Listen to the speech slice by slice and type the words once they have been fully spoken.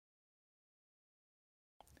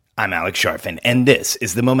I'm Alex Sharfin, and this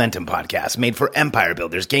is the Momentum Podcast, made for empire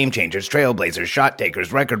builders, game changers, trailblazers, shot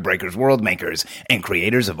takers, record breakers, world makers, and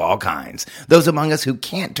creators of all kinds. Those among us who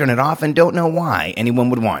can't turn it off and don't know why anyone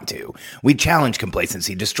would want to. We challenge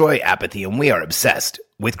complacency, destroy apathy, and we are obsessed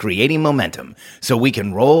with creating momentum so we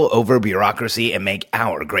can roll over bureaucracy and make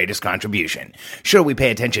our greatest contribution. Sure, we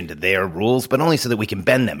pay attention to their rules, but only so that we can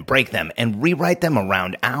bend them, break them, and rewrite them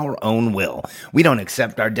around our own will. We don't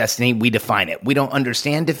accept our destiny, we define it. We don't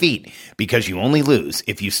understand defeat, because you only lose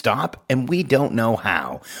if you stop, and we don't know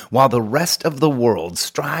how. While the rest of the world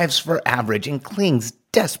strives for average and clings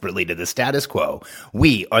desperately to the status quo,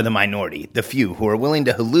 we are the minority, the few who are willing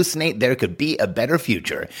to hallucinate there could be a better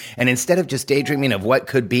future. And instead of just daydreaming of what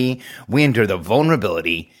could be, we endure the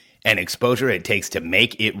vulnerability and exposure it takes to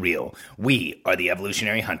make it real. We are the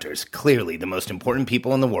evolutionary hunters, clearly the most important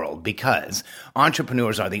people in the world, because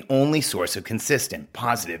entrepreneurs are the only source of consistent,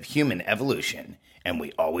 positive human evolution, and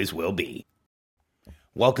we always will be.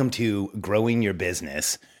 Welcome to Growing Your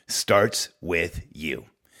Business Starts With You.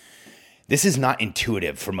 This is not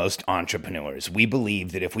intuitive for most entrepreneurs. We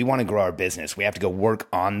believe that if we want to grow our business, we have to go work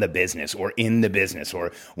on the business or in the business,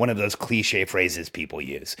 or one of those cliche phrases people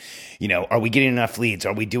use. You know, are we getting enough leads?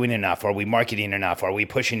 Are we doing enough? Are we marketing enough? Are we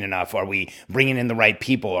pushing enough? Are we bringing in the right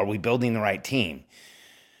people? Are we building the right team?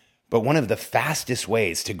 But one of the fastest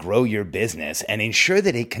ways to grow your business and ensure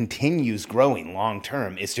that it continues growing long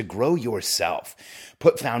term is to grow yourself.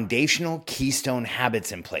 Put foundational keystone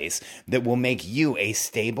habits in place that will make you a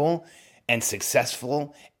stable and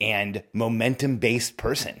successful and momentum-based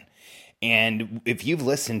person. And if you've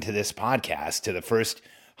listened to this podcast, to the first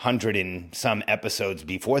 100 and some episodes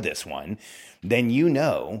before this one, then you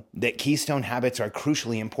know that keystone habits are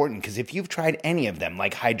crucially important, because if you've tried any of them,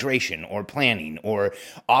 like hydration or planning or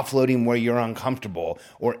offloading where you're uncomfortable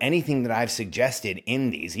or anything that I've suggested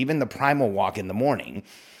in these, even the primal walk in the morning,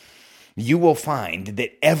 you will find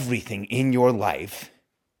that everything in your life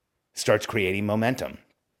starts creating momentum.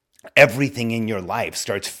 Everything in your life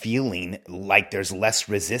starts feeling like there's less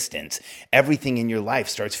resistance. Everything in your life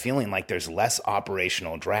starts feeling like there's less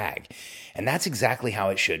operational drag. And that's exactly how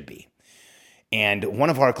it should be. And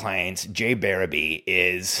one of our clients, Jay Barabee,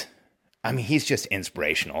 he's just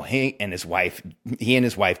inspirational. He and his wife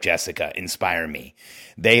Jessica inspire me.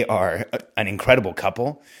 They are an incredible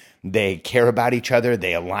couple. They care about each other.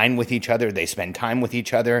 They align with each other. They spend time with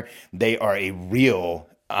each other. They are a real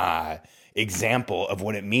example of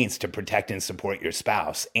what it means to protect and support your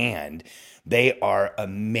spouse. And they are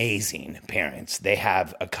amazing parents. They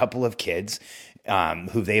have a couple of kids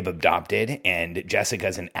who they've adopted, and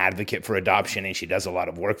Jessica's an advocate for adoption, and she does a lot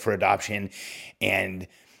of work for adoption. And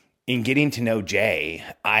in getting to know Jay,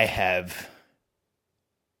 I have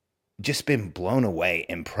just been blown away,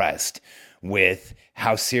 impressed with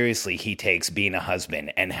how seriously he takes being a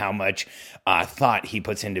husband, and how much thought he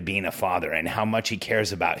puts into being a father, and how much he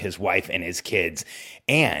cares about his wife and his kids,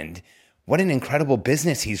 and what an incredible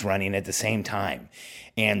business he's running at the same time.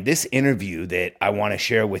 And this interview that I want to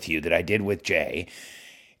share with you that I did with Jay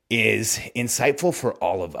is insightful for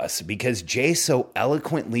all of us, because Jay so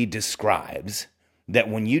eloquently describes that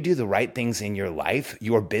when you do the right things in your life,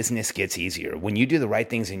 your business gets easier. When you do the right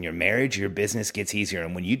things in your marriage, your business gets easier.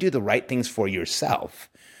 And when you do the right things for yourself,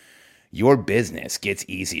 your business gets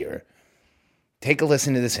easier. Take a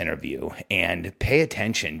listen to this interview and pay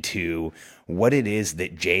attention to what it is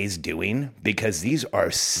that Jay's doing, because these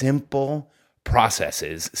are simple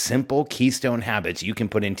processes, simple keystone habits you can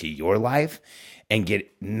put into your life and get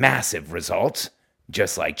massive results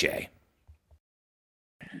just like Jay.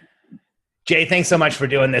 Jay, thanks so much for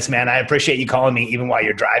doing this, man. I appreciate you calling me even while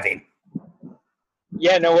you're driving.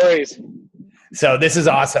 Yeah, no worries. So this is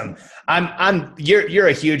awesome. You're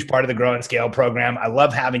a huge part of the Grow and Scale program. I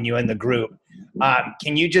love having you in the group.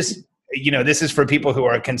 Can you just, this is for people who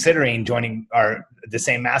are considering joining the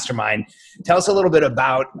same mastermind. Tell us a little bit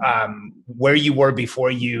about where you were before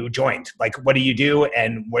you joined. Like, what do you do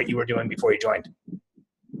and what you were doing before you joined?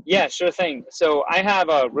 Yeah, sure thing. So I have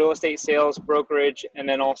a real estate sales brokerage and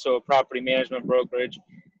then also a property management brokerage.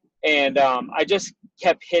 And I just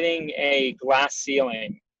kept hitting a glass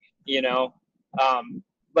ceiling,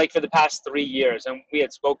 like for the past 3 years. And we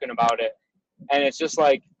had spoken about it. And it's just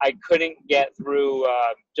like I couldn't get through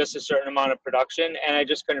just a certain amount of production, and I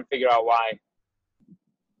just couldn't figure out why.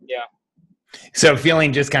 Yeah. So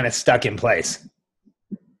feeling just kind of stuck in place.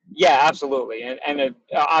 Yeah, absolutely. And it,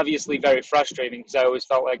 obviously very frustrating, because I always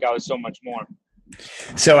felt like I was so much more.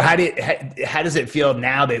 So how does it feel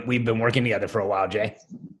now that we've been working together for a while, Jay?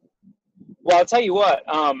 Well, I'll tell you what,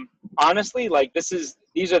 honestly, like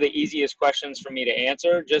these are the easiest questions for me to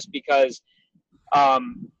answer, just because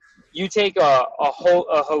you take a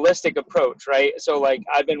holistic approach, right? So like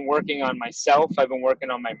I've been working on myself, I've been working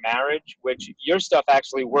on my marriage, which your stuff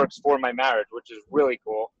actually works for my marriage, which is really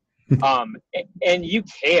cool. And you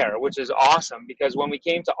care, which is awesome, because when we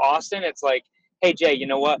came to Austin, it's like, hey Jay, you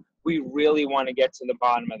know what? We really want to get to the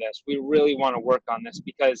bottom of this. We really want to work on this,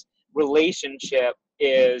 because relationship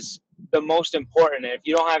is the most important. And if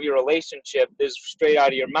you don't have your relationship, this straight out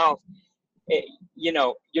of your mouth,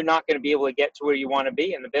 you're not going to be able to get to where you want to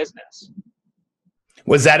be in the business.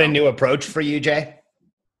 Was that a new approach for you, Jay?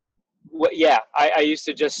 Well, yeah, I used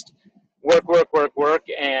to just work,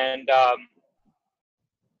 and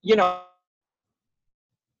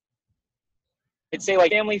I'd say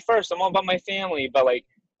like family first. I'm all about my family, but like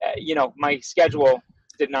my schedule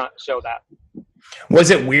did not show that. Was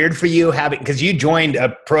it weird for you because you joined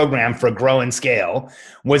a program for Grow and Scale?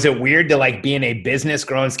 Was it weird to like be in a business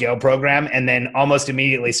Grow and Scale program and then almost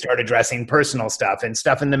immediately start addressing personal stuff and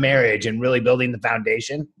stuff in the marriage and really building the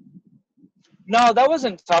foundation? No, that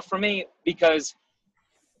wasn't tough for me, because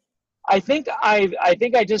I think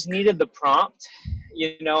I just needed the prompt,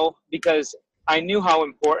 because I knew how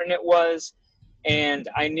important it was, and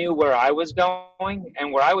I knew where I was going,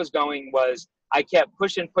 and where I was going was I kept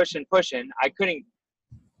pushing. I couldn't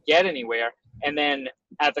get anywhere. And then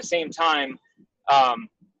at the same time,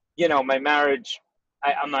 my marriage,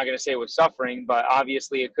 I'm not going to say it was suffering, but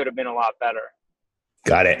obviously it could have been a lot better.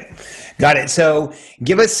 Got it. So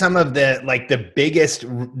give us some of the biggest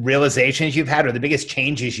realizations you've had or the biggest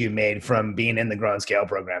changes you've made from being in the Grow and Scale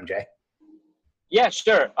program, Jay. Yeah,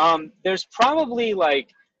 sure. There's probably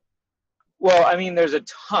there's a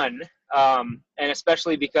ton. And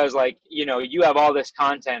especially because you have all this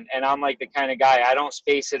content, and I'm like the kind of guy, I don't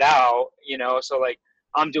space it out, so like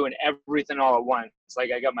I'm doing everything all at once. Like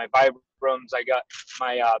I got my Vibrams, I got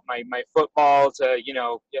my football to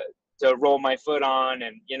roll my foot on,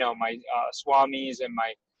 and my Swamis and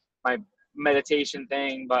my meditation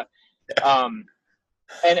thing. But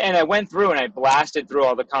and I went through and I blasted through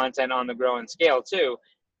all the content on the Grow and Scale too.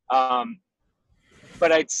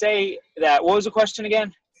 But I'd say that, what was the question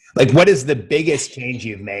again? Like, what is the biggest change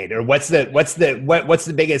you've made, or what's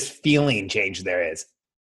the biggest feeling change there is?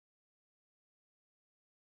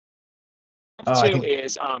 Two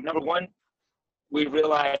is number one, we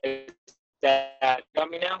realized that. Got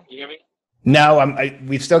me now? You hear me? No,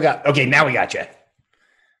 we've still got. Okay, now we got you.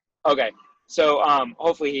 Okay, so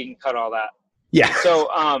hopefully he can cut all that. Yeah. So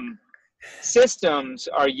systems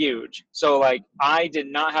are huge. So like I did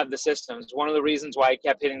not have the systems. One of the reasons why I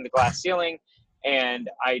kept hitting the glass ceiling, and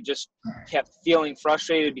I just kept feeling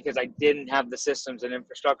frustrated because I didn't have the systems and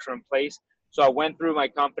infrastructure in place. So I went through my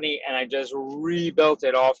company and I just rebuilt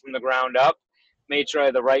it all from the ground up, made sure I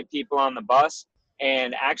had the right people on the bus.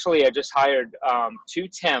 And actually I just hired 2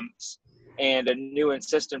 temps and a new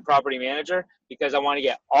assistant property manager, because I want to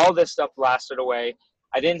get all this stuff blasted away.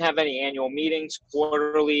 I didn't have any annual meetings,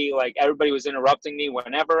 quarterly, like everybody was interrupting me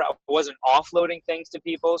whenever. I wasn't offloading things to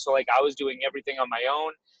people. So like I was doing everything on my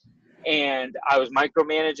own. And I was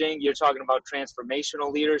micromanaging. You're talking about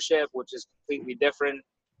transformational leadership, which is completely different,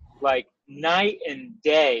 like night and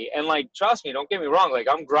day. And like, trust me, don't get me wrong, like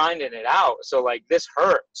I'm grinding it out. So like this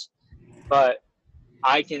hurts, but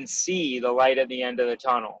I can see the light at the end of the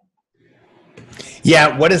tunnel.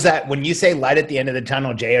 Yeah. What is that? When you say light at the end of the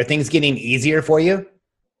tunnel, Jay, are things getting easier for you?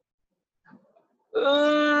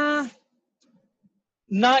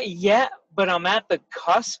 Not yet, but I'm at the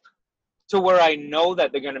cusp to where I know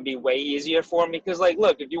that they're going to be way easier for me. Because like,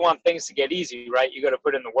 look, if you want things to get easy, right, you got to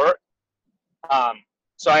put in the work.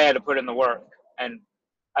 So I had to put in the work. And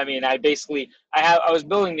I mean, I was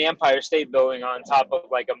building the Empire State Building on top of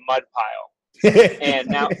like a mud pile. And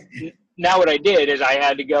now what I did is I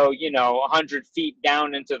had to go, 100 feet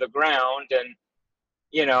down into the ground and,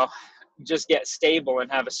 just get stable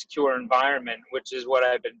and have a secure environment, which is what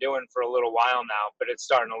I've been doing for a little while now, but it's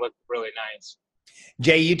starting to look really nice.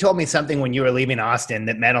 Jay, you told me something when you were leaving Austin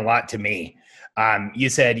that meant a lot to me. You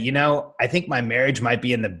said, I think my marriage might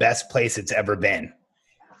be in the best place it's ever been.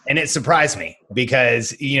 And it surprised me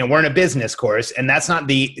because, we're in a business course and that's not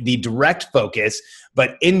the direct focus,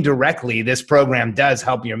 but indirectly, this program does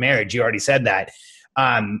help your marriage. You already said that.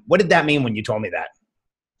 What did that mean when you told me that?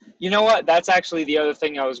 You know what? That's actually the other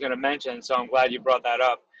thing I was going to mention. So I'm glad you brought that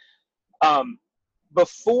up.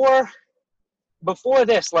 Before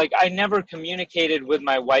this, like I never communicated with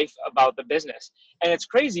my wife about the business. And it's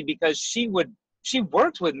crazy because she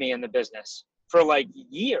worked with me in the business for like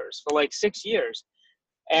years, for like 6 years.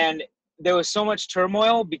 And there was so much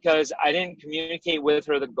turmoil because I didn't communicate with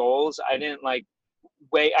her the goals. I didn't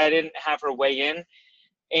have her weigh in.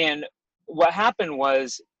 And what happened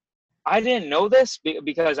was I didn't know this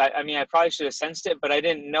because I mean, I probably should have sensed it, but I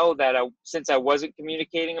didn't know that since I wasn't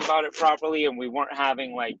communicating about it properly and we weren't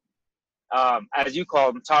having like, as you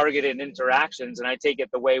call them, targeted interactions. And I take it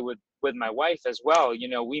the way with my wife as well. You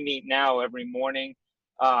know, we meet now every morning.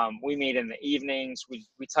 We meet in the evenings. We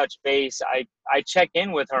touch base. I check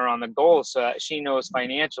in with her on the goals so that she knows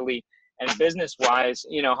financially and business wise,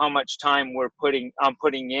 you know, how much time I'm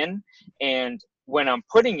putting in. And when I'm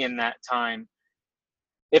putting in that time,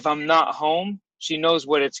 if I'm not home, she knows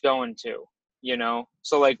what it's going to, you know?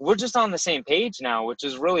 So like, we're just on the same page now, which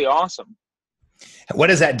is really awesome. What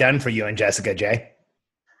has that done for you and Jessica, Jay?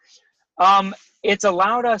 It's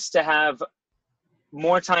allowed us to have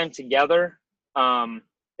more time together.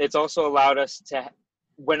 It's also allowed us to,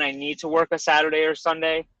 when I need to work a Saturday or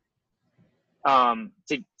Sunday,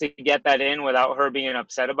 to get that in without her being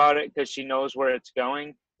upset about it, because she knows where it's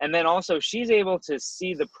going. And then also she's able to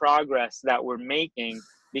see the progress that we're making,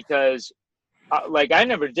 because like I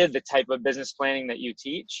never did the type of business planning that you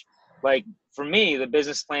teach. Like for me, the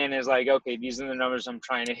business plan is like, okay, these are the numbers I'm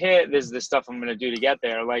trying to hit. This is the stuff I'm going to do to get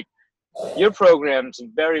there. Like your program's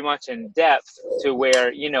very much in depth to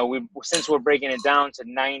where, you know, since we're breaking it down to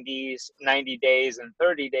 90 days and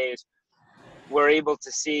 30 days, we're able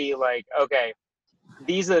to see like, okay,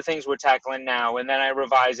 these are the things we're tackling now. And then I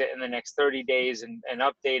revise it in the next 30 days and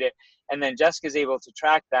update it. And then Jessica's able to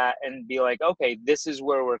track that and be like, okay, this is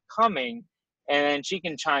where we're coming. And then she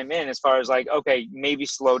can chime in as far as like, okay, maybe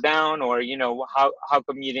slow down, or, you know, how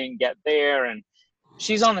come you didn't get there? And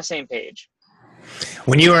she's on the same page.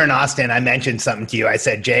 When you were in Austin, I mentioned something to you. I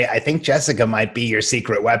said, Jay, I think Jessica might be your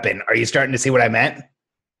secret weapon. Are you starting to see what I meant?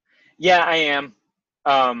 Yeah, I am.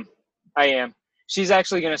 I am. She's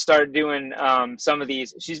actually going to start doing some of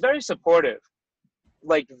these. She's very supportive,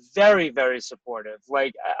 like very, very supportive.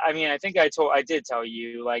 Like, I mean, I think I did tell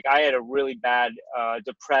you, like I had a really bad,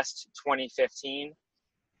 depressed 2015,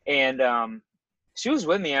 and she was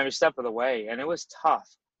with me every step of the way, and it was tough.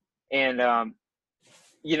 And,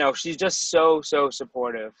 you know, she's just so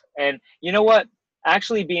supportive. And you know what?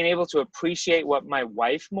 Actually being able to appreciate what my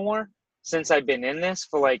wife more since I've been in this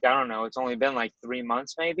for like, I don't know, it's only been like 3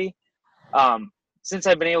 months maybe. Since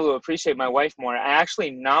I've been able to appreciate my wife more, I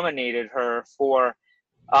actually nominated her for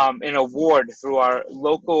an award through our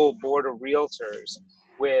local board of realtors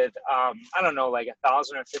with, I don't know, like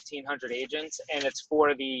 1,000 or 1,500 agents. And it's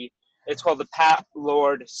called the Pat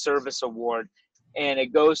Lord Service Award. And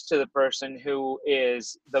it goes to the person who gave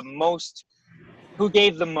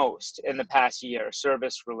the most in the past year,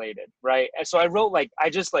 service related. Right. And so I wrote, like,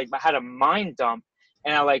 I had a mind dump,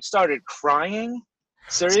 and I like started crying.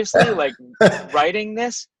 Seriously, like writing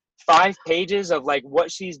this 5 pages of like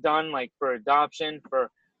what she's done, like for adoption, for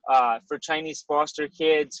Chinese foster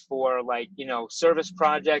kids, for like, you know, service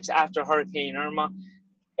projects after Hurricane Irma.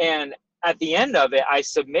 And at the end of it, I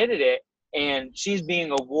submitted it, and she's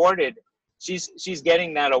being awarded. She's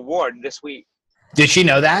getting that award this week. Did she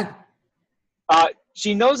know that?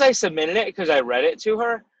 She knows I submitted it because I read it to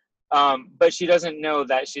her, but she doesn't know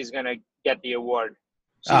that she's going to get the award.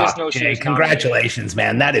 She just knows she was congratulations,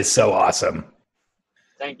 man. That is so awesome.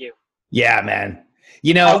 Thank you. Yeah, man.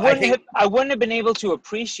 You know, I wouldn't have been able to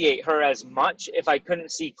appreciate her as much if I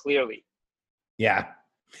couldn't see clearly. Yeah.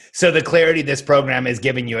 So the clarity this program is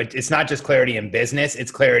giving you, it's not just clarity in business,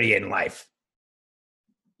 it's clarity in life.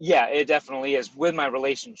 Yeah, it definitely is, with my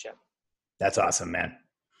relationship. That's awesome, man.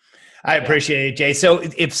 I appreciate it, Jay. So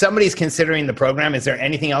if somebody's considering the program, is there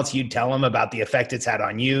anything else you'd tell them about the effect it's had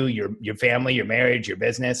on you, your family, your marriage, your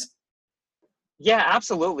business? Yeah,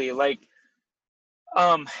 absolutely. Like,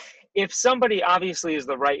 if somebody obviously is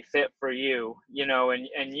the right fit for you, you know,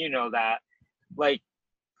 and you know that, like,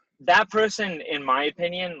 that person, in my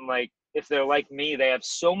opinion, like, if they're like me, they have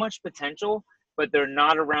so much potential, but they're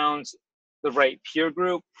not around the right peer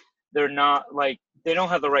group. They're not, like, they don't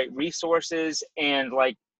have the right resources, and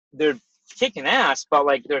like, they're kicking ass, but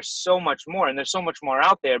like, there's so much more, and there's so much more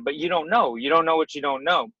out there, but you don't know what you don't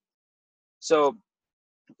know. So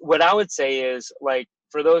what I would say is, like,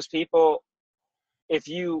 for those people, if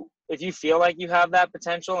you feel like you have that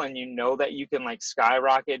potential and you know that you can like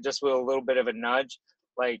skyrocket just with a little bit of a nudge,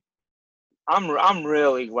 like, I'm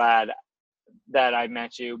really glad that I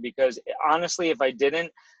met you, because honestly, if I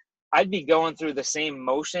didn't, I'd be going through the same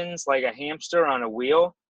motions like a hamster on a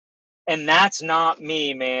wheel. And that's not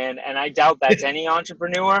me, man. And I doubt that's any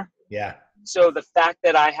entrepreneur. Yeah. So the fact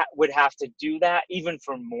that I would have to do that even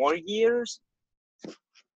for more years,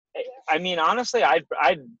 I mean, honestly, I'd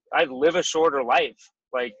live a shorter life.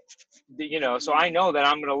 Like, you know, so I know that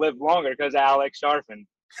I'm going to live longer because of Alex Sharfin.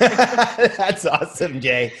 That's awesome,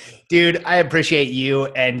 Jay. Dude, I appreciate you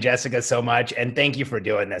and Jessica so much, and thank you for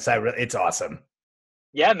doing this. It's awesome.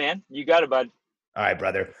 Yeah, man. You got it, bud. All right,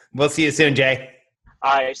 brother. We'll see you soon, Jay.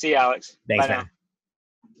 All right. See you, Alex. Thanks, Bye man. now.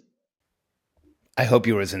 I hope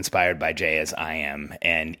you were as inspired by Jay as I am.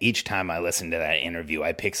 And each time I listen to that interview,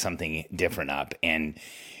 I pick something different up. And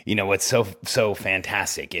you know what's so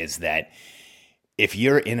fantastic is that if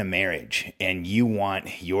you're in a marriage and you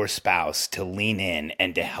want your spouse to lean in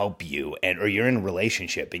and to help you, or you're in a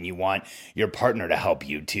relationship and you want your partner to help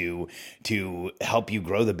you, to help you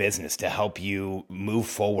grow the business, to help you move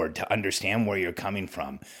forward, to understand where you're coming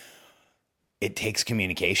from, it takes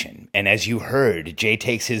communication. And as you heard, Jay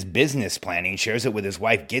takes his business planning, shares it with his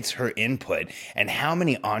wife, gets her input. And how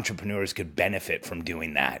many entrepreneurs could benefit from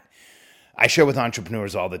doing that? I share with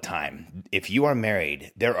entrepreneurs all the time. If you are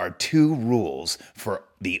married, there are 2 rules for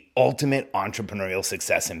the ultimate entrepreneurial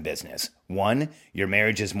success in business. 1, your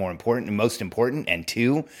marriage is more important and most important. And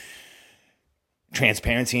 2,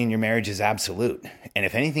 transparency in your marriage is absolute. And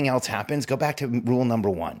if anything else happens, go back to rule number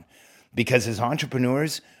 1. Because as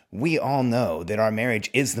entrepreneurs, we all know that our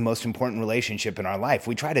marriage is the most important relationship in our life.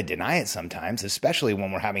 We try to deny it sometimes, especially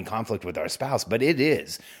when we're having conflict with our spouse, but it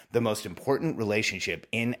is the most important relationship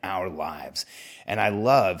in our lives. And I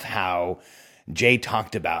love how Jay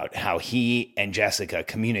talked about how he and Jessica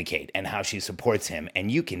communicate and how she supports him.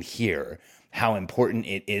 And you can hear how important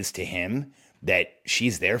it is to him that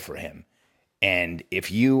she's there for him. And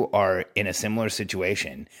if you are in a similar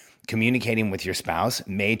situation, communicating with your spouse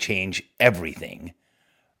may change everything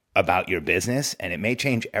about your business, and it may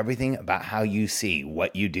change everything about how you see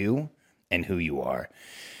what you do and who you are.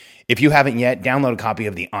 If you haven't yet, download a copy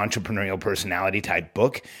of the Entrepreneurial Personality Type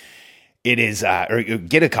book. It is, or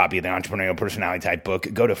get a copy of the Entrepreneurial Personality Type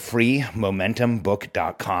book. Go to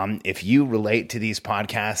freemomentumbook.com. If you relate to these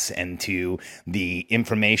podcasts and to the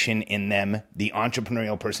information in them, the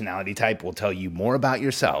Entrepreneurial Personality Type will tell you more about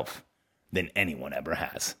yourself than anyone ever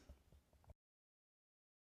has.